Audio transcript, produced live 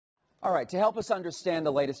All right, to help us understand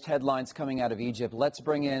the latest headlines coming out of Egypt, let's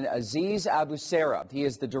bring in Aziz Abu Sarah. He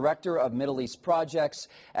is the Director of Middle East Projects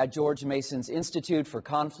at George Mason's Institute for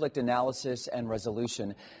Conflict Analysis and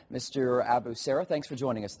Resolution. Mr. Abu Sarah, thanks for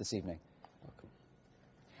joining us this evening. Welcome.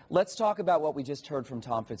 Let's talk about what we just heard from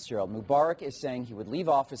Tom Fitzgerald. Mubarak is saying he would leave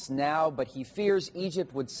office now, but he fears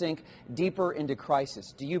Egypt would sink deeper into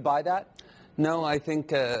crisis. Do you buy that? No, I think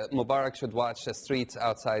Mubarak should watch the streets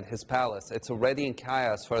outside his palace. It's already in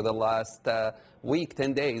chaos for the last week,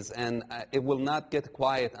 10 days, and it will not get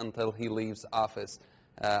quiet until he leaves office.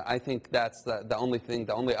 I think that's the only thing,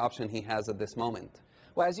 the only option he has at this moment.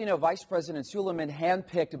 Well, as you know, Vice President Suleiman,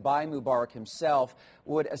 handpicked by Mubarak himself,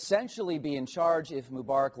 would essentially be in charge if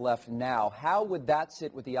Mubarak left now. How would that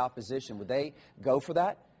sit with the opposition? Would they go for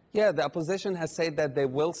that? Yeah, the opposition has said that they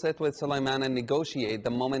will sit with Suleiman and negotiate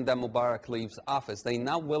the moment that Mubarak leaves office. They're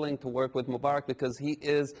not willing to work with Mubarak because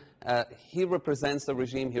he represents the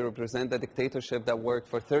regime, he represents the dictatorship that worked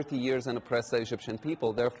for 30 years and oppressed the Egyptian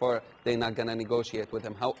people. Therefore, they're not going to negotiate with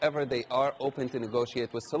him. However, they are open to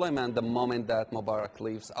negotiate with Suleiman the moment that Mubarak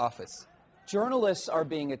leaves office. Journalists are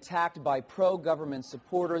being attacked by pro-government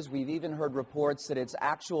supporters. We've even heard reports that it's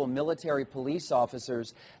actual military police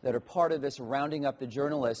officers that are part of this rounding up the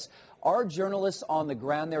journalists. Are journalists on the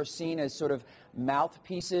ground there seen as sort of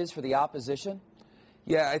mouthpieces for the opposition?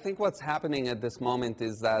 Yeah, I think what's happening at this moment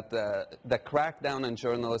is that the crackdown on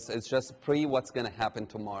journalists is just what's going to happen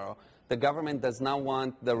tomorrow. The government does not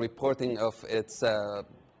want the reporting of its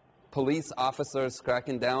police officers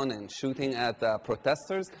cracking down and shooting at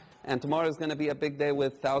protesters. And tomorrow is going to be a big day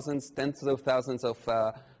with thousands, tens of thousands of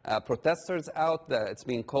protesters out. It's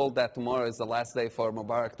being called that tomorrow is the last day for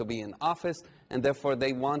Mubarak to be in office, and therefore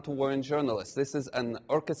they want to warn journalists. This is an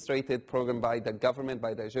orchestrated program by the government,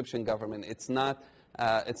 by the Egyptian government. It's not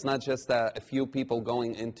just a few people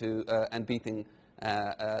going into and beating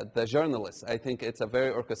the journalists. I think it's a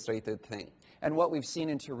very orchestrated thing. And what we've seen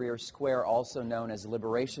in Tahrir Square, also known as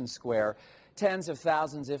Liberation Square, tens of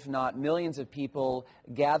thousands, if not millions of people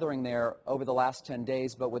gathering there over the last 10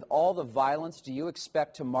 days. But with all the violence, do you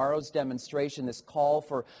expect tomorrow's demonstration, this call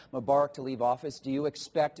for Mubarak to leave office, do you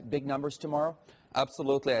expect big numbers tomorrow?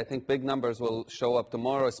 Absolutely. I think big numbers will show up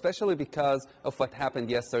tomorrow, especially because of what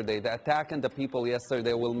happened yesterday. The attack on the people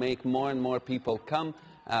yesterday will make more and more people come.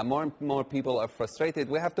 More and more people are frustrated.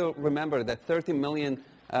 We have to remember that 30 million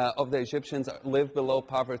of the Egyptians live below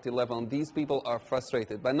poverty level, and these people are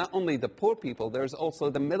frustrated. But not only the poor people, there's also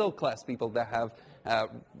the middle-class people that have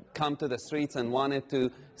come to the streets and wanted to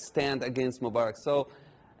stand against Mubarak. So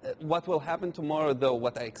what will happen tomorrow, though,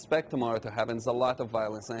 what I expect tomorrow to happen is a lot of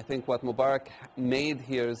violence. And I think what Mubarak made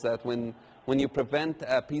here is that when you prevent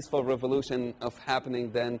a peaceful revolution of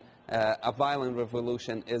happening, then a violent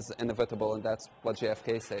revolution is inevitable, and that's what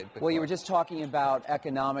JFK said before. Well, you were just talking about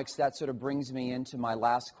economics. That sort of brings me into my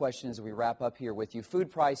last question as we wrap up here with you.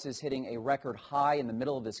 Food prices hitting a record high in the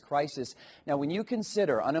middle of this crisis. Now, when you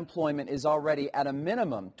consider unemployment is already at a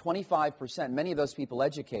minimum 25%, many of those people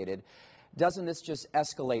educated, doesn't this just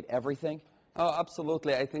escalate everything? Oh,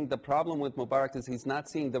 absolutely. I think the problem with Mubarak is he's not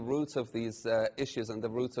seeing the roots of these issues and the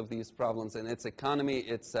roots of these problems. And its economy,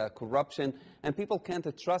 its corruption, and people can't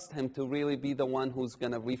trust him to really be the one who's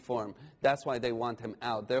going to reform. That's why they want him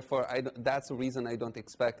out. Therefore, that's the reason I don't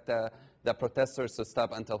expect the protesters to stop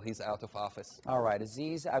until he's out of office. All right.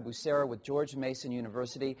 Aziz Abu Sarah with George Mason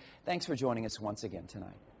University, thanks for joining us once again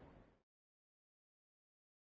tonight.